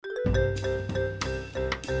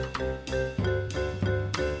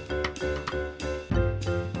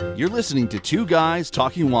You're listening to Two Guys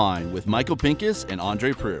Talking Wine with Michael Pincus and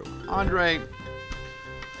Andre Proulx. Andre,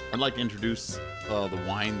 I'd like to introduce the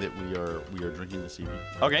wine that we are drinking this evening.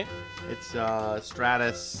 Okay. It's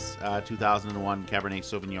Stratus 2001 Cabernet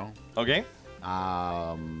Sauvignon. Okay.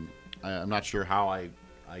 I'm not sure how I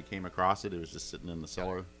came across it. It was just sitting in the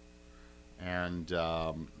cellar. And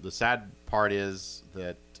the sad part is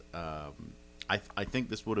that I think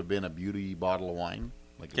this would have been a beauty bottle of wine,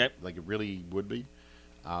 like it really would be.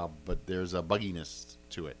 But there's a bugginess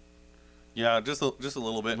to it. Yeah, just a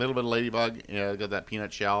little bit. A little bit of ladybug. Yeah, got that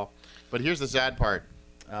peanut shell. But here's the sad part.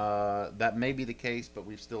 That may be the case, but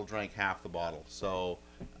we've still drank half the bottle. So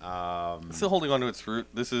Still holding on to its fruit.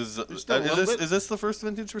 This is is this the first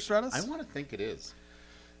vintage for Stratus? I want to think it is.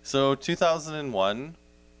 So 2001,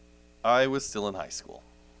 I was still in high school.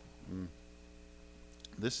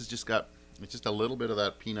 This has just got just a little bit of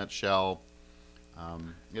that peanut shell.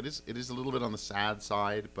 It is a little bit on the sad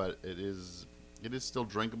side, but it is still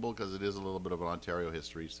drinkable because it is a little bit of an Ontario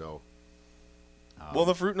history. So, well,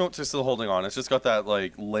 the fruit notes are still holding on. It's just got that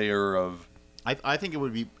like layer of. I think it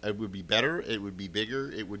would be better. It would be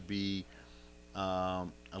bigger. It would be a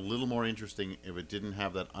little more interesting if it didn't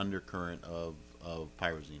have that undercurrent of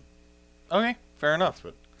pyrazine. Okay, fair enough.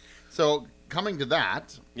 So coming to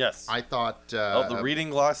that, yes, I thought. the reading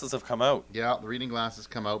glasses have come out. Yeah, the reading glasses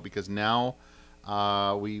come out because now.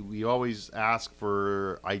 We always ask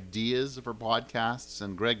for ideas for podcasts,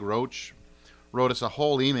 and Greg Roach wrote us a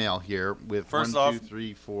whole email here with First 1, 2,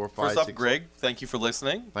 3, 4, 5, First off, 6. Greg, thank you for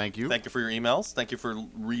listening. Thank you. Thank you for your emails. Thank you for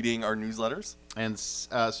reading our newsletters. And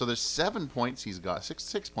so there's 7 points he's got,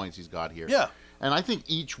 six points he's got here. Yeah. And I think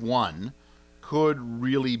each one could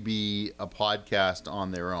really be a podcast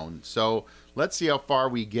on their own. So let's see how far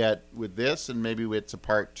we get with this, and maybe it's a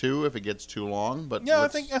part 2 if it gets too long. But yeah, I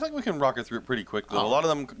think we can rock it through it pretty quickly. Oh. A lot of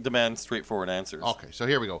them demand straightforward answers. Okay, so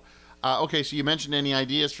here we go. Okay, so you mentioned any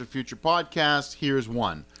ideas for future podcasts. Here's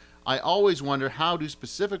one. I always wonder, how do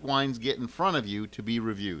specific wines get in front of you to be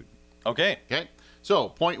reviewed? Okay. Okay, so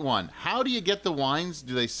point 1. How do you get the wines?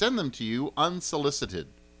 Do they send them to you unsolicited?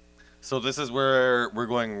 So this is where we're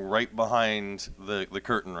going right behind the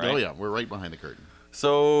curtain, right? Oh, yeah, we're right behind the curtain.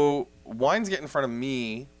 So wines get in front of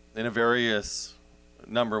me in a various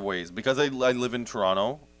number of ways. Because I live in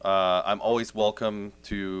Toronto, I'm always welcome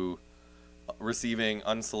to receiving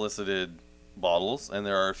unsolicited bottles. And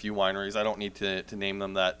there are a few wineries, I don't need to name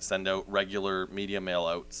them, that send out regular media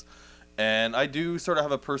mail-outs. And I do sort of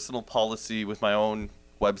have a personal policy with my own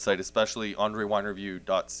website, especially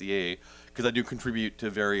andrewinereview.ca, because I do contribute to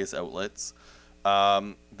various outlets,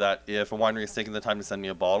 that if a winery is taking the time to send me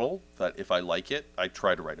a bottle, that if I like it, I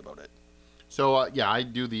try to write about it. So, yeah, I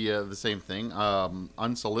do the same thing.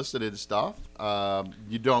 Unsolicited stuff,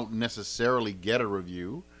 you don't necessarily get a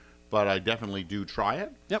review, but I definitely do try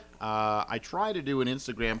it. Yep. I try to do an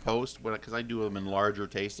Instagram post, because I do them in larger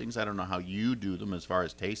tastings. I don't know how you do them as far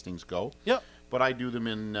as tastings go. Yep. But I do them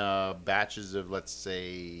in batches of, let's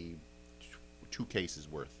say, 2 cases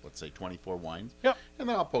worth, let's say 24 wines. Yep. And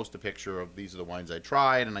then I'll post a picture of these are the wines I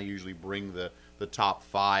tried, and I usually bring the top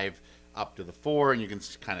 5 up to the 4, and you can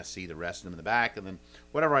kind of see the rest of them in the back, and then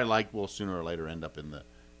whatever I like will sooner or later end up in the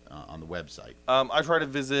on the website. I try to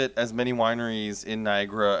visit as many wineries in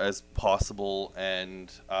Niagara as possible, and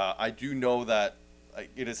I do know that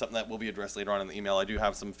it is something that will be addressed later on in the email. I do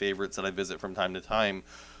have some favorites that I visit from time to time,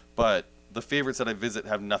 but the favorites that I visit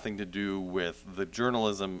have nothing to do with the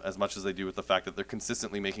journalism as much as they do with the fact that they're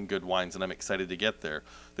consistently making good wines, and I'm excited to get there.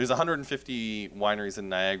 There's 150 wineries in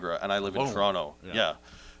Niagara, and I live in Toronto. Yeah.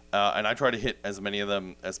 And I try to hit as many of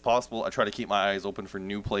them as possible. I try to keep my eyes open for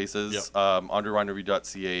new places. Yep.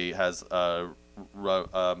 Andrewinereview.ca has a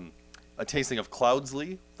tasting of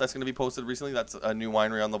Cloudsley that's going to be posted recently. That's a new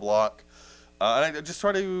winery on the block. And I just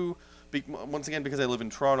try to... once again, because I live in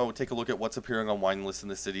Toronto, take a look at what's appearing on wine lists in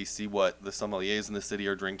the city, see what the sommeliers in the city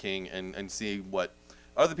are drinking, and see what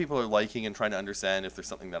other people are liking, and trying to understand if there's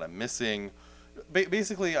something that I'm missing.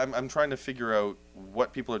 Basically, I'm trying to figure out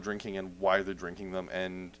what people are drinking and why they're drinking them,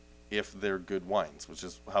 and if they're good wines, which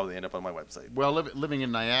is how they end up on my website. Well, living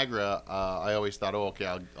in Niagara, I always thought,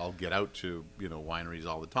 I'll get out to wineries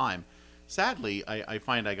all the time. Sadly, I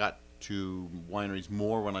find I got to wineries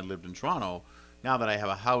more when I lived in Toronto. Now that I have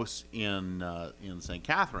a house in St.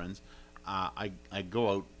 Catharines, I go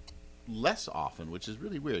out less often, which is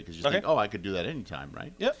really weird because you think, I could do that anytime,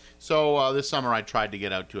 right? Yep. So this summer I tried to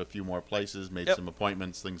get out to a few more places, made some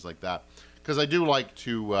appointments, things like that, because I do like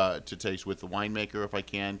to taste with the winemaker if I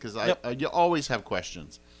can, because you always have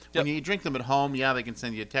questions. When you drink them at home, they can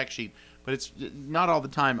send you a text sheet, but it's not all the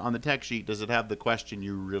time on the tech sheet does it have the question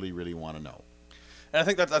you really, really want to know. And I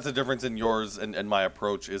think that's the difference in yours and my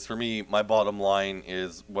approach. Is for me, my bottom line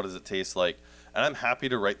is what does it taste like, and I'm happy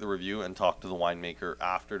to write the review and talk to the winemaker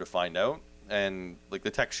after to find out. And like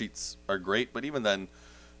the tech sheets are great, but even then,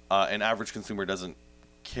 an average consumer doesn't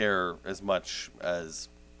care as much as.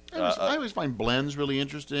 I always find blends really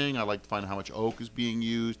interesting. I like to find how much oak is being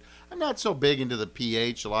used. I'm not so big into the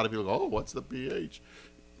pH. A lot of people go, "Oh, what's the pH?"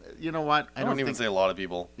 You know what? I don't even say a lot of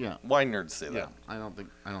people. Yeah. Wine nerds say Yeah, that. I don't think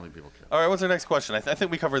people care. All right, what's our next question? I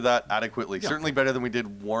think we covered that adequately. Yeah. Certainly better than we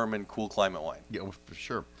did warm and cool climate wine. Yeah, well, for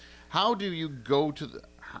sure. How do you go to the?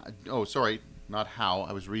 Oh, sorry, not how.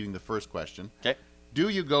 I was reading the first question. Okay. Do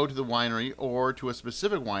you go to the winery or to a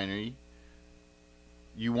specific winery?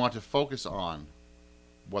 You want to focus on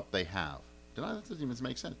what they have. That doesn't even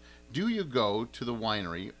make sense. Do you go to the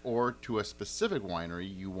winery or to a specific winery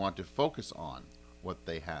you want to focus on what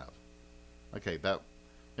they have? Okay, that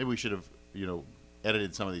maybe we should have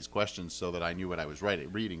edited some of these questions so that I knew what I was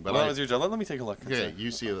reading. But as your job, let me take a look. Okay,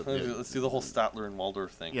 you see it. Let's do the whole Statler and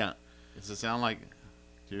Waldorf thing. Yeah. Does it sound like?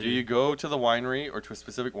 Do you go to the winery or to a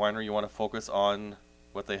specific winery you want to focus on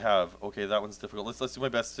what they have? Okay, that one's difficult. Let's do my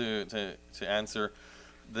best to answer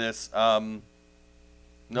this.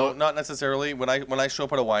 No, not necessarily. When I show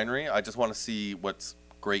up at a winery, I just want to see what's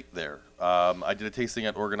great there. I did a tasting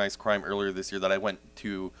at Organized Crime earlier this year that I went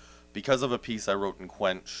to because of a piece I wrote in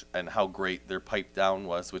Quench and how great their pipe down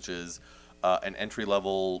was, which is an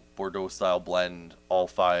entry-level Bordeaux-style blend, all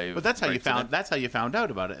five. But that's how you grapes in found. it. That's how you found out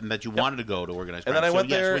about it, and that you wanted to go to Organized Crime. And then I went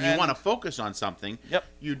yes, there when you and- want to focus on something, Yep.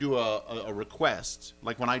 you do a request.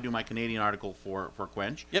 Like when I do my Canadian article for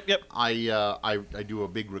Quench. Yep. I do a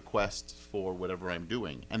big request for whatever I'm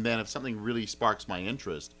doing, and then if something really sparks my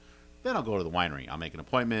interest, then I'll go to the winery. I'll make an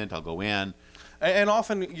appointment. I'll go in. And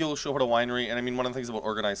often you'll show up at a winery, and I mean, one of the things about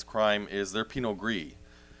Organized Crime is their Pinot Gris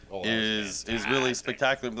Oh, is really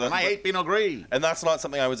spectacular. And I hate Pinot Gris. And that's not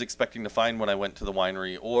something I was expecting to find when I went to the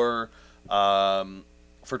winery. Or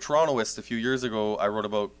for Torontoists, a few years ago, I wrote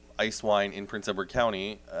about ice wine in Prince Edward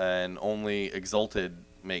County, and only Exalted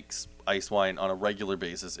makes ice wine on a regular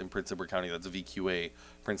basis in Prince Edward County. That's VQA,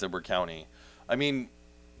 Prince Edward County. I mean,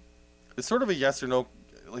 it's sort of a yes or no.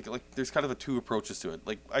 Like there's kind of two approaches to it.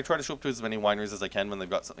 Like I try to show up to as many wineries as I can when they've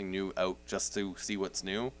got something new out, just to see what's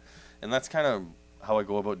new, and that's kind of how I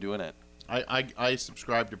go about doing it. I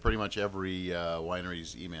subscribe to pretty much every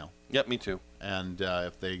winery's email. Yep, me too. And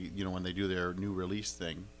if they, when they do their new release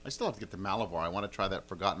thing, I still have to get to Malabar. I want to try that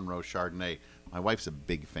Forgotten Rose Chardonnay. My wife's a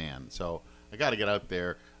big fan, so I got to get out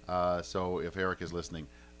there. So if Eric is listening,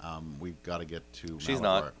 we've got to get to Malabar. She's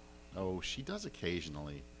not. Oh, she does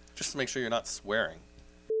occasionally. Just to make sure you're not swearing.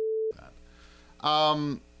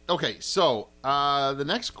 Okay, so the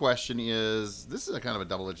next question is, this is a kind of a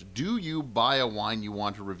double-edged. Do you buy a wine you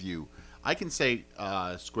want to review? I can say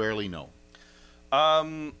squarely no.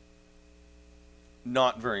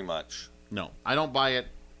 Not very much. No, I don't buy it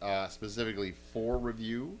specifically for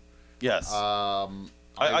review. Yes.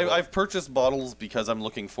 I've purchased bottles because I'm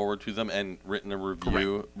looking forward to them and written a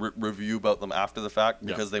review about them after the fact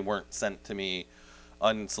because they weren't sent to me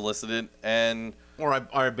unsolicited. And Or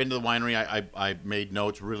I've been to the winery, I made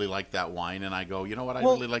notes, really like that wine, and I go, you know what, I'd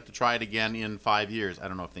really like to try it again in 5 years. I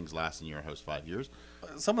don't know if things last in your house 5 years.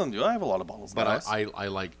 Some of them do. I have a lot of bottles in the But house. I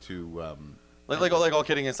like to... Like all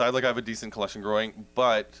kidding aside, like I have a decent collection growing,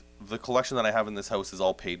 but the collection that I have in this house is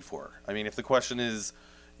all paid for. I mean, if the question is,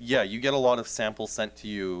 yeah, you get a lot of samples sent to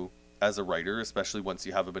you as a writer, especially once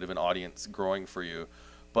you have a bit of an audience growing for you.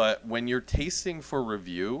 But when you're tasting for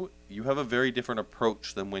review, you have a very different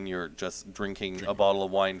approach than when you're just drinking a bottle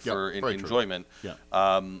of wine for enjoyment. Yeah.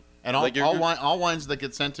 And all wines that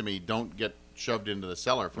get sent to me don't get shoved into the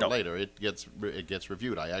cellar for later. It gets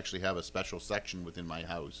reviewed. I actually have a special section within my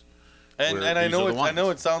house. And I know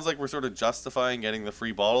it sounds like we're sort of justifying getting the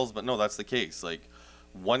free bottles, but no, that's the case. Like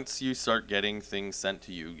once you start getting things sent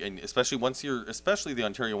to you, and especially the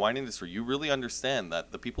Ontario wine industry, you really understand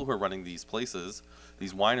that the people who are running these places,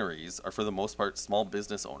 these wineries, are for the most part small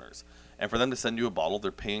business owners. And for them to send you a bottle,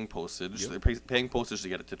 they're paying postage. Yep. They're paying postage to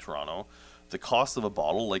get it to Toronto. The cost of a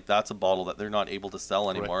bottle, like that's a bottle that they're not able to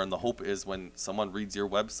sell anymore. Right. And the hope is when someone reads your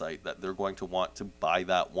website that they're going to want to buy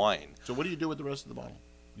that wine. So what do you do with the rest of the bottle?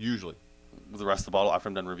 Usually. With the rest of the bottle after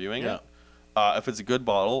I'm done reviewing it? If it's a good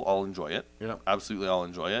bottle, I'll enjoy it. Yeah. Absolutely, I'll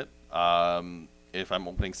enjoy it. If I'm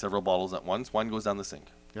opening several bottles at once, wine goes down the sink.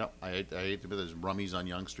 Yeah, I hate to admit there's rummies on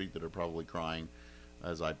Yonge Street that are probably crying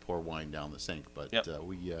as I pour wine down the sink. But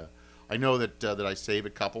I know that I save a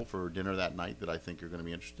couple for dinner that night that I think are going to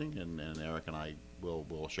be interesting, and Eric and I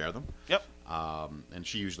we'll share them. Yep. And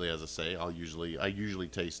she usually has a say. I usually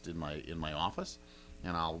taste in my office,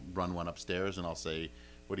 and I'll run one upstairs and I'll say,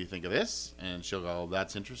 "What do you think of this?" And she'll go,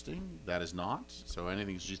 "That's interesting. That is not." So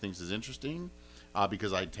anything she thinks is interesting,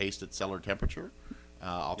 because I taste at cellar temperature,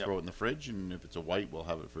 I'll throw it in the fridge, and if it's a white, we'll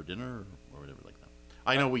have it for dinner or whatever like that.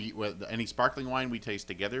 I know any sparkling wine we taste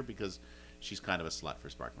together because she's kind of a slut for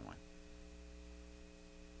sparkling wine.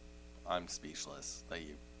 I'm speechless. Thank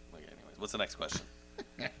you. Okay, anyways, what's the next question?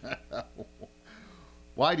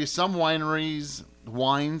 Why do some wines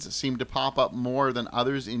seem to pop up more than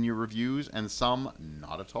others in your reviews, and some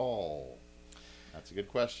not at all? That's a good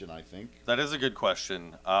question, I think. That is a good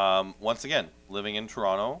question. Once again, living in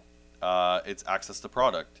Toronto, it's access to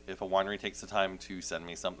product. If a winery takes the time to send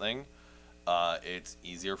me something, it's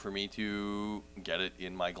easier for me to get it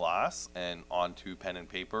in my glass and onto pen and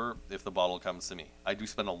paper if the bottle comes to me. I do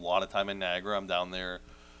spend a lot of time in Niagara. I'm down there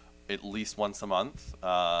at least once a month.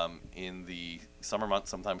 In the summer months,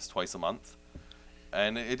 sometimes twice a month.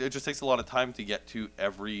 And it just takes a lot of time to get to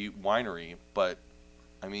every winery. But,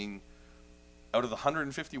 I mean, out of the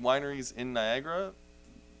 150 wineries in Niagara,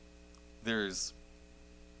 there's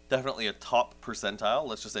definitely a top percentile.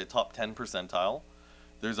 Let's just say a top 10 percentile.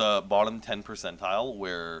 There's a bottom 10 percentile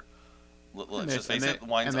where, let's just face it,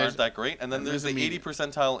 wines aren't that great. And then there's the 80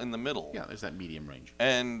 percentile in the middle. Yeah, there's that medium range.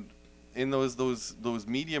 And in those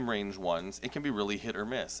medium range ones, it can be really hit or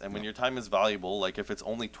miss. And when your time is valuable, like if it's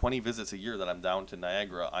only 20 visits a year that I'm down to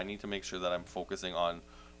Niagara, I need to make sure that I'm focusing on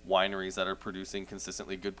wineries that are producing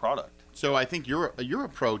consistently good product. So I think your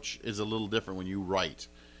approach is a little different when you write.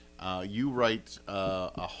 You write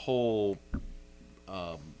a whole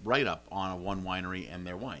write-up on one winery and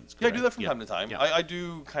their wines. Correct? Yeah, I do that from time to time. Yeah. I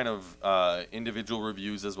do kind of individual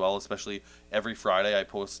reviews as well, especially every Friday I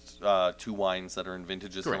post 2 wines that are in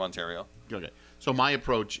vintages from Ontario. Okay. So my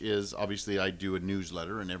approach is, obviously, I do a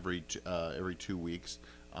newsletter, and every 2 weeks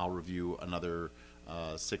I'll review another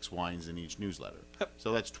 6 wines in each newsletter. Yep.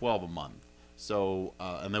 So that's 12 a month. So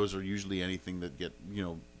and those are usually anything that get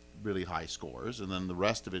really high scores, and then the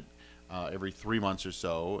rest of it every 3 months or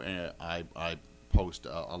so, I post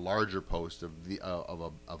a larger post of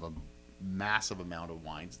a massive amount of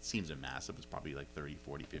wines. It seems massive. It's probably like 30,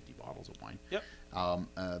 40, 50 bottles of wine. Yep.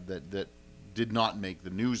 That did not make the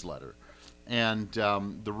newsletter. And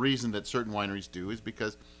the reason that certain wineries do is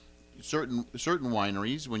because certain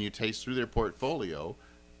wineries, when you taste through their portfolio,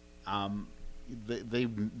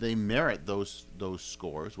 they merit those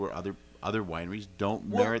scores where other wineries don't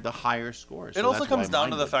merit the higher scores. It also comes down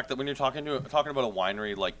to the fact that when you're talking about a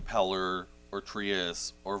winery like Peller or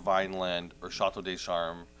Trius or Vineland or Chateau des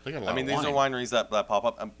Charmes, these are wineries that pop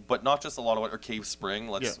up, but not just a lot of or Cave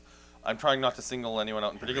Spring. I'm trying not to single anyone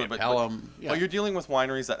out in particular, but you're dealing with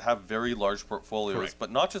wineries that have very large portfolios. Correct.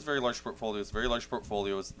 But not just very large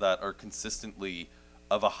portfolios that are consistently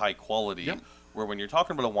of a high quality. Yep. Where when you're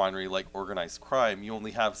talking about a winery like Organized Crime, you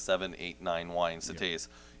only have 7, 8, 9 wines to taste.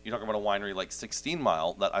 You're talking about a winery like 16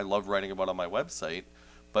 Mile that I love writing about on my website,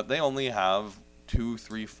 but they only have 2,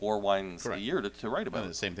 3, 4 wines a year to write about. And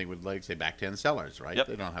the same thing with, like, say, Back 10 Cellars, right? Yep.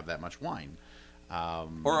 They don't have that much wine.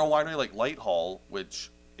 Or a winery like Lighthall, which,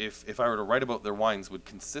 if I were to write about their wines, would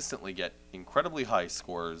consistently get incredibly high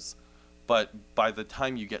scores, but by the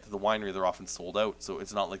time you get to the winery, they're often sold out, so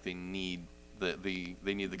it's not like they need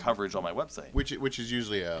the coverage on my website. Which is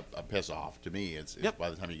usually a piss off to me. It's by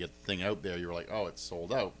the time you get the thing out there, you're like, oh, it's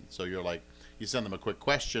sold out. So you're like, you send them a quick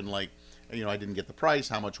question like, I didn't get the price.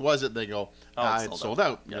 How much was it? They go, it's sold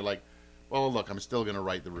out. Yep. You're like, well, look, I'm still going to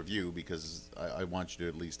write the review because I want you to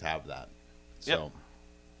at least have that. So,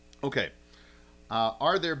 okay.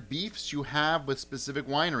 Are there beefs you have with specific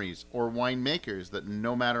wineries or winemakers that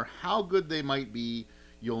no matter how good they might be,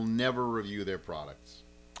 you'll never review their products?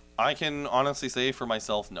 I can honestly say for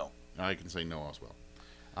myself, no. I can say no as well.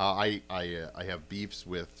 I have beefs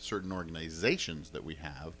with certain organizations that we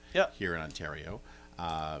have here in Ontario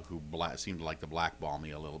who seem to like to blackball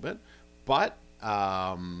me a little bit. But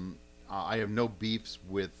I have no beefs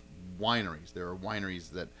with wineries. There are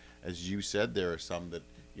wineries that, as you said, there are some that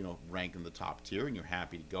rank in the top tier, and you're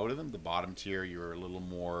happy to go to them. The bottom tier, you're a little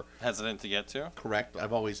more hesitant to get to. Correct.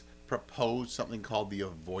 I've always proposed something called the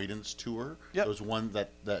avoidance tour. Yep. Those one that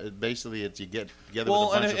basically it's you get together with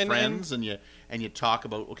a bunch of friends and you talk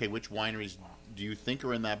about, okay, which wineries do you think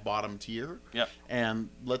are in that bottom tier? Yep. And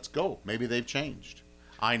let's go. Maybe they've changed.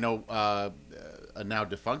 I know a now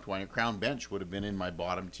defunct winery, Crown Bench, would have been in my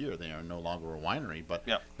bottom tier. They are no longer a winery, but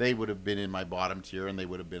they would have been in my bottom tier, and they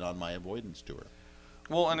would have been on my avoidance tour.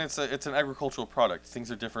 Well, and it's an agricultural product.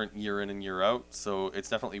 Things are different year in and year out, so it's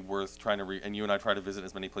definitely worth trying to and you and I try to visit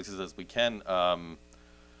as many places as we can.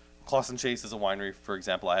 Clausen Chase is a winery, for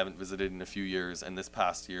example, I haven't visited in a few years, and this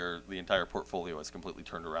past year, the entire portfolio has completely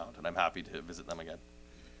turned around, and I'm happy to visit them again.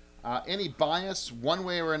 Any bias, one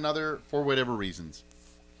way or another, for whatever reasons?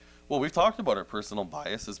 Well, we've talked about our personal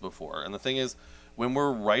biases before, and the thing is, when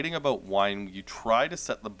we're writing about wine, you try to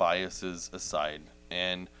set the biases aside.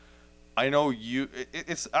 And I know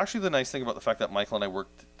it's actually the nice thing about the fact that Michael and I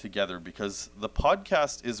worked together, because the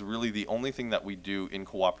podcast is really the only thing that we do in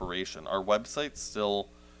cooperation. Our websites still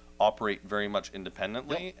operate very much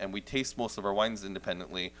independently, and we taste most of our wines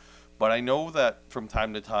independently. But I know that from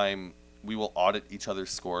time to time, we will audit each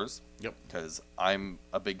other's scores. Yep. Because I'm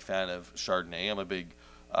a big fan of Chardonnay.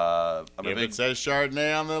 If it says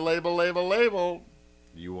Chardonnay on the label,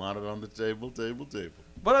 you want it on the table.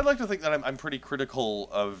 But I'd like to think that I'm pretty critical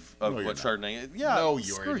of No, what you're Chardonnay is. Yeah, no,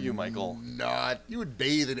 screw you, Michael. Not. You would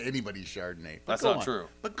bathe in anybody's Chardonnay. But That's go not on. true.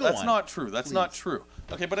 But go That's on. not true. That's not Please. true.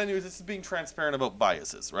 Okay, but anyways, this is being transparent about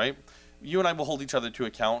biases, right? You and I will hold each other to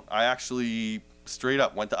account. I actually straight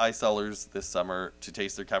up went to iCellars this summer to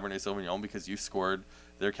taste their Cabernet Sauvignon because you scored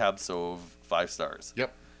their Cab Sauv 5 stars.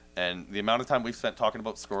 Yep. And the amount of time we've spent talking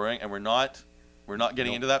about scoring, and we're not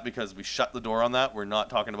getting into that because we shut the door on that. We're not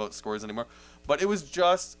talking about scores anymore. But it was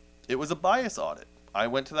a bias audit. I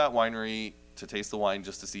went to that winery to taste the wine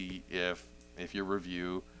just to see if your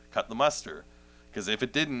review cut the muster. Because if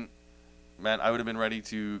it didn't, man, I would have been ready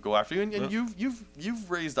to go after you. And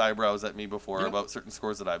you've raised eyebrows at me before about certain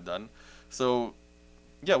scores that I've done. So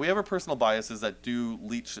yeah, we have our personal biases that do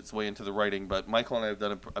leach its way into the writing, but Michael and I have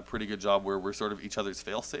done a pretty good job where we're sort of each other's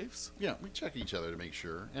fail-safes. Yeah, we check each other to make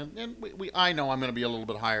sure. And I know I'm going to be a little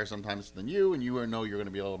bit higher sometimes than you, and you know you're going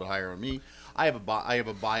to be a little bit higher than me. I have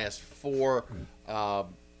a bias for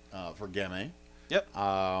Gamay. Yep.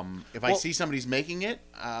 If I see somebody's making it,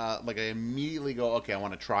 like I immediately go, okay, I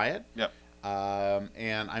want to try it. Yep.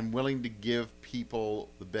 And I'm willing to give people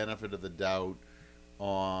the benefit of the doubt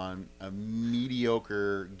on a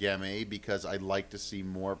mediocre Gamay because I'd like to see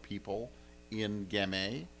more people in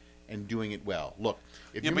Gamay and doing it well. Look,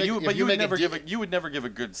 you would never give a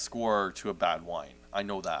good score to a bad wine. I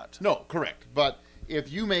know that. No, correct. But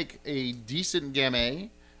if you make a decent Gamay,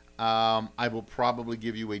 I will probably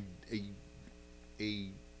give you a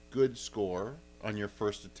good score on your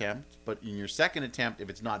first attempt. But in your second attempt, if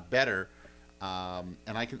it's not better, and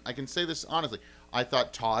I can say this honestly, I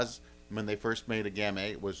thought Taz, when they first made a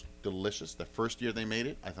Gamay, it was delicious. The first year they made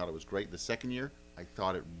it, I thought it was great. The second year, I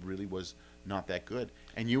thought it really was not that good.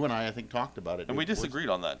 And you and I think, talked about it. And we disagreed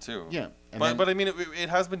on that, too. Yeah. But I mean, it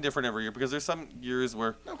has been different every year because there's some years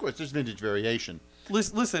where... Of course, there's vintage variation.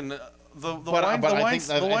 Listen, I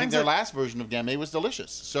think their last version of Gamay was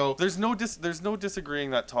delicious. So there's no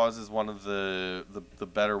disagreeing that Taz is one of the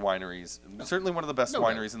better wineries. Certainly one of the best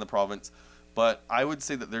wineries in the province. But I would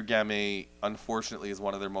say that their Gamay, unfortunately, is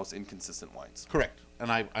one of their most inconsistent wines. Correct,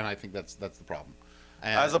 and I think that's the problem.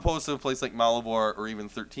 As opposed to a place like Malivore or even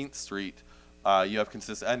 13th Street, you have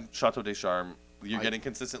consistent, and Chateau des Charmes. You're getting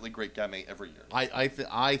consistently great Gamay every year. I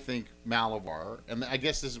think Malivore, and I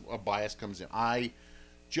guess this is a bias comes in. I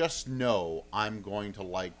just know I'm going to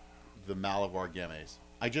like the Malivore Gamays.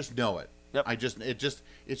 I just know it. Yep.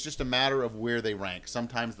 It's just a matter of where they rank.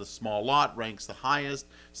 Sometimes the small lot ranks the highest.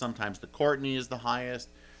 Sometimes the Courtenay is the highest.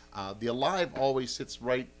 The Alive always sits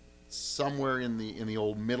right somewhere in the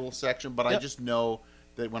old middle section. But I just know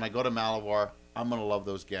that when I go to Malivore, I'm gonna love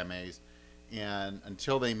those Gamays. And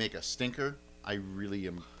until they make a stinker, I really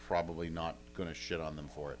am probably not gonna shit on them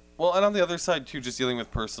for it. Well, and on the other side too, just dealing with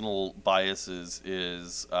personal biases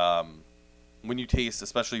is when you taste,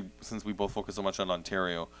 especially since we both focus so much on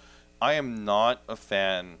Ontario. I am not a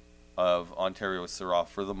fan of Ontario Syrah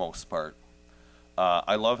for the most part.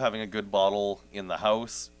 I love having a good bottle in the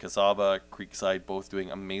house. Casaba, Creekside, both doing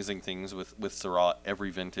amazing things with Syrah every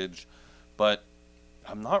vintage. But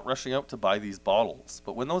I'm not rushing out to buy these bottles.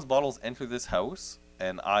 But when those bottles enter this house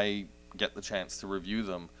and I get the chance to review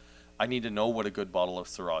them, I need to know what a good bottle of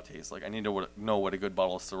Syrah tastes like. I need to know what a good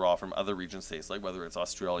bottle of Syrah from other regions tastes like, whether it's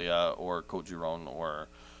Australia or Côte-du-Rhône or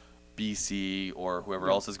BC or whoever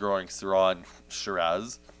else is growing Syrah and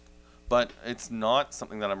Shiraz. But it's not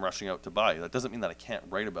something that I'm rushing out to buy. That doesn't mean that I can't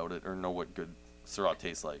write about it or know what good Syrah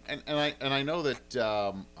tastes like. And I know that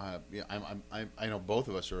I know both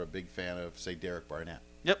of us are a big fan of, say, Derek Barnett.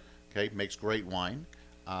 Yep. Okay, makes great wine,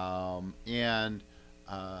 and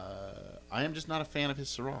I am just not a fan of his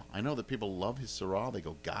Syrah. I know that people love his Syrah; they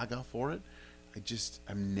go gaga for it.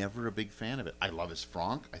 I'm never a big fan of it. I love his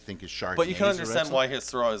Franc. I think his Chardonnay. But you can understand why his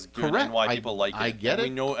Syrah is good. Correct. And why people like it. I get it. We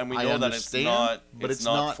know I that it's not. But it's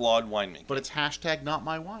not flawed winemaking. But it's # not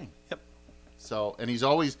my wine. Yep. So, and he's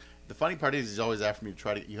always the funny part is he's always after me to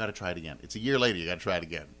try to. You got to try it again. It's a year later. You got to try it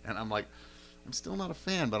again. And I'm like, I'm still not a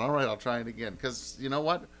fan, but all right, I'll try it again. Because you know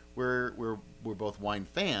what? We're both wine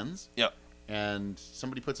fans. Yep. And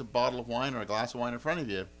somebody puts a bottle of wine or a glass of wine in front of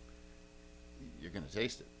you, you're gonna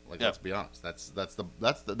taste it. Like, Yep. let's be honest.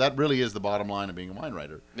 That really is the bottom line of being a wine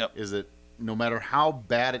writer. Yep. Is that no matter how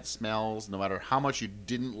bad it smells, no matter how much you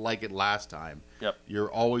didn't like it last time, Yep. you're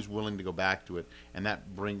always willing to go back to it. And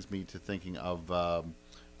that brings me to thinking of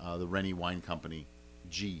the Rennie Wine Company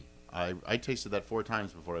G. I tasted that 4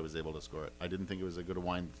 times before I was able to score it. I didn't think it was a good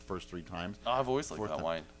wine the first 3 times. Oh, I've always liked Fourth that time.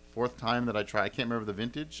 wine. 4th time that I tried, I can't remember the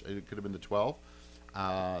vintage. It could have been the 12.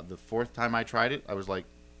 The 4th time I tried it, I was like,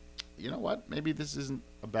 you know what? Maybe this isn't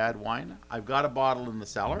a bad wine. I've got a bottle in the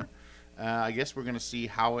cellar. I guess we're going to see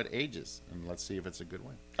how it ages, and let's see if it's a good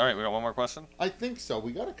wine. All right, we got one more question. I think so.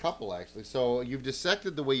 We got a couple, actually. So you've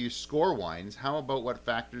dissected the way you score wines. How about what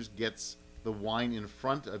factors gets the wine in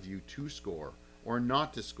front of you to score or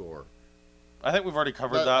not to score? I think we've already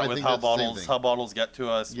covered I that with think how that's the same thing. bottles get to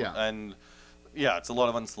us. Yeah. And yeah, it's a lot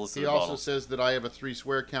of unsolicited He also bottles. says that I have a 3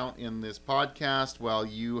 swear count in this podcast, while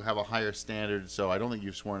you have a higher standard. So I don't think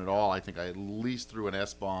you've sworn at all. I think I at least threw an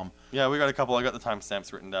S-bomb. Yeah, we got a couple. I got the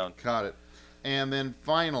timestamps written down. Got it. And then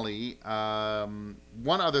finally, one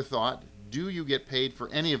other thought. Do you get paid for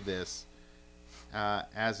any of this,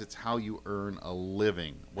 as it's how you earn a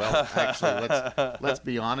living? Well, actually, let's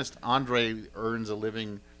be honest. Andre earns a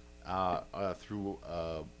living through...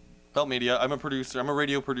 Bell Media. I'm a producer. I'm a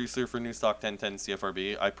radio producer for Newstalk 1010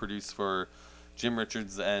 CFRB. I produce for Jim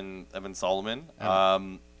Richards and Evan Solomon.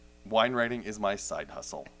 Wine writing is my side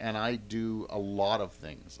hustle. and I do a lot of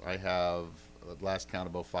things. I have, at last count,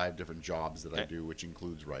 about 5 different jobs that I Okay. do, which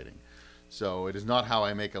includes writing. So it is not how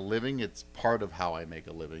I make a living. It's part of how I make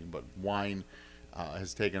a living. But wine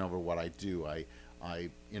has taken over what I do. I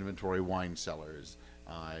inventory wine cellars.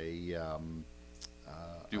 I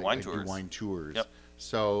Do wine I tours. do wine tours. Yep.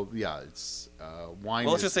 So yeah, it's wine.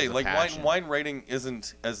 Well, let's is just say, a like, passion. wine writing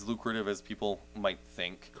isn't as lucrative as people might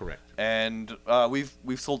think. Correct. And we've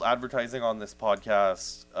sold advertising on this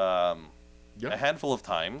podcast Yep. a handful of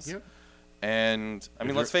times. Yep. And I If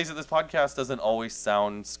mean, let's you're- face it, this podcast doesn't always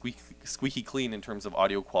sound squeaky clean in terms of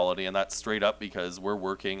audio quality, and that's straight up because we're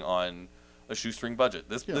working on a shoestring budget.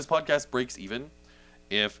 This podcast breaks even.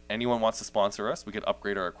 If anyone wants to sponsor us, we could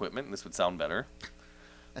upgrade our equipment, and this would sound better.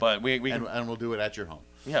 But we can, And we'll do it at your home.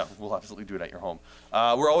 yeah, we'll absolutely do it at your home.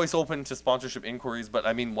 We're always open to sponsorship inquiries, but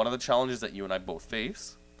I mean, one of the challenges that you and I both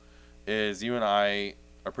face is you and I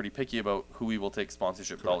are pretty picky about who we will take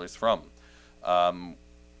sponsorship dollars from.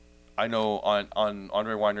 I know on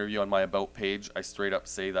Andre Wine Review on my About page, I straight up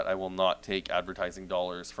say that I will not take advertising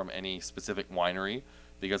dollars from any specific winery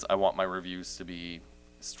because I want my reviews to be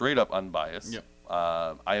straight up unbiased. Yep.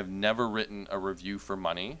 I have never written a review for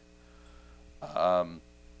money.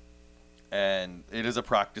 And it is a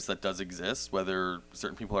practice that does exist. Whether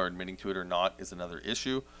certain people are admitting to it or not is another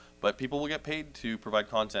issue. But people will get paid to provide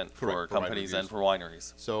content for Correct, provide companies and reviews. for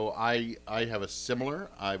wineries. So I have a similar.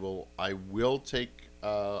 I will take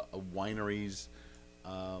a winery's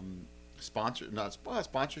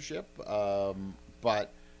sponsorship, but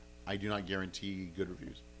I do not guarantee good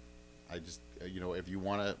reviews. I just if you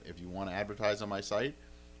want to advertise on my site,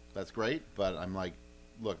 that's great. But I'm like,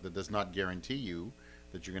 look, that does not guarantee you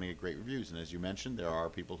that you're going to get great reviews. And as you mentioned, there are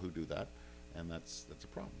people who do that, and that's a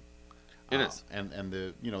problem. It is. And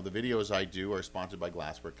the the videos I do are sponsored by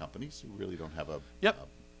glassware companies who really don't have a Yep.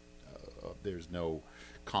 there's no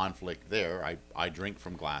conflict there. I drink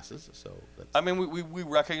from glasses, so that's I mean, we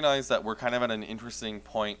recognize that we're kind of at an interesting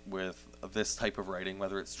point with this type of writing,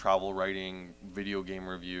 whether it's travel writing, video game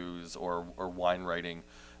reviews, or wine writing,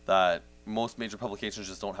 that most major publications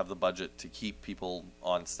just don't have the budget to keep people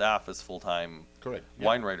on staff as full-time correct.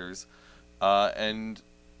 wine writers. And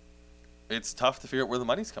it's tough to figure out where the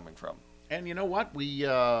money's coming from. And you know what? We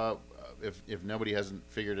if nobody hasn't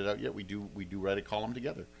figured it out yet, we do write a column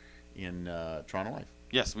together in Toronto Life.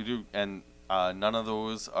 Yes, we do, and none of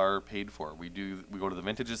those are paid for. We go to the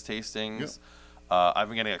vintages tastings. I've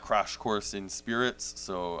been getting a crash course in spirits,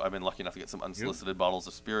 so I've been lucky enough to get some unsolicited bottles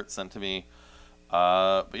of spirits sent to me.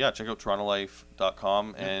 But yeah, check out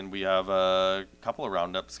torontolife.com, and we have a couple of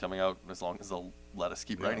roundups coming out as long as they'll let us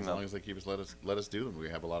keep writing as them. long as they keep us let us do them. We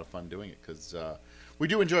have a lot of fun doing it because we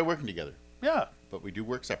do enjoy working together, Yeah. but we do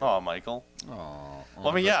work separately. Oh, Michael. Aw. Well,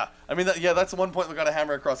 I mean, yeah. I mean, that's the one point we got to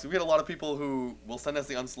hammer across. We get a lot of people who will send us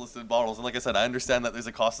the unsolicited bottles, and like I said, I understand that there's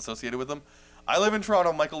a cost associated with them. I live in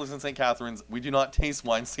Toronto. Michael lives in St. Catharines. We do not taste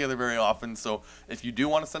wines together very often, so if you do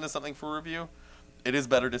want to send us something for review, it is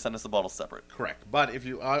better to send us the bottles separate. Correct. But if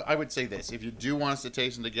you, I would say this: if you do want us to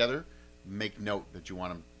taste them together, make note that you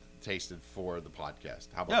want them tasted for the podcast.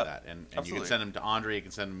 How Yeah, about that? And you absolutely. can send them to Andre. You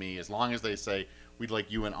can send them to me. As long as they say, we'd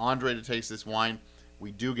like you and Andre to taste this wine.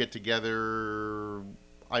 We do get together,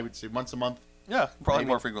 I would say, once a month. Yeah, probably Maybe.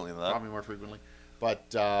 more frequently than that. Probably more frequently. But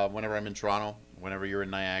whenever I'm in Toronto, whenever you're in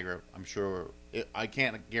Niagara, I'm sure I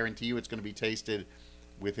can't guarantee you it's going to be tasted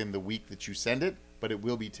within the week that you send it, but it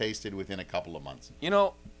will be tasted within a couple of months. You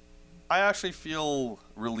know, I actually feel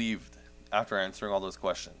relieved after answering all those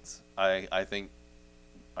questions. I think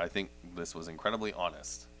this was incredibly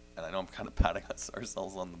honest, and I know I'm kind of patting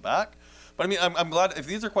ourselves on the back, but I mean, I'm glad if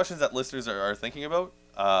these are questions that listeners are thinking about.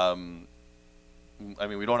 I mean,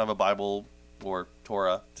 we don't have a Bible or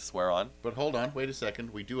Torah to swear on. But hold on, wait a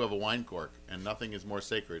second. We do have a wine cork, and nothing is more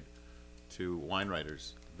sacred to wine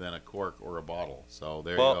writers than a cork or a bottle. So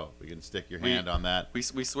there you go. We can stick your hand on that, We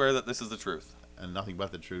swear that this is the truth. and nothing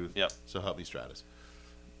but the truth. Yep. So help me, Stratus.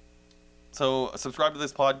 So subscribe to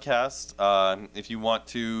this podcast if you want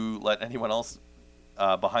to let anyone else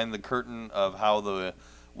behind the curtain of how the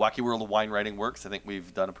wacky world of wine writing works. I think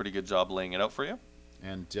we've done a pretty good job laying it out for you.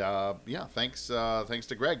 And yeah, thanks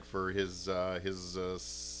to Greg for his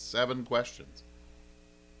 7 questions.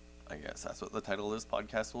 I guess that's what the title of this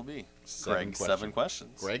podcast will be. 7 7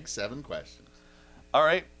 questions. Greg, 7 questions. All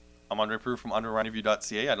right. I'm Andre Prue from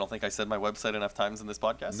underwinereview.ca. I don't think I said my website enough times in this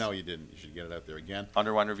podcast. No, you didn't. You should get it out there again.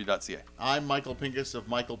 Underwinereview.ca. I'm Michael Pincus of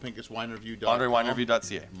michaelpincuswinereview.com.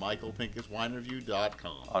 Underwinereview.ca.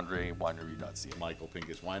 michaelpincuswinereview.com. Underwinereview.ca.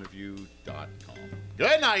 michaelpincuswinereview.com.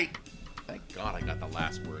 Good night. Thank God I got the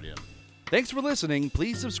last word in. Thanks for listening.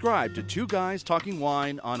 Please subscribe to Two Guys Talking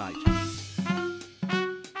Wine on iTunes.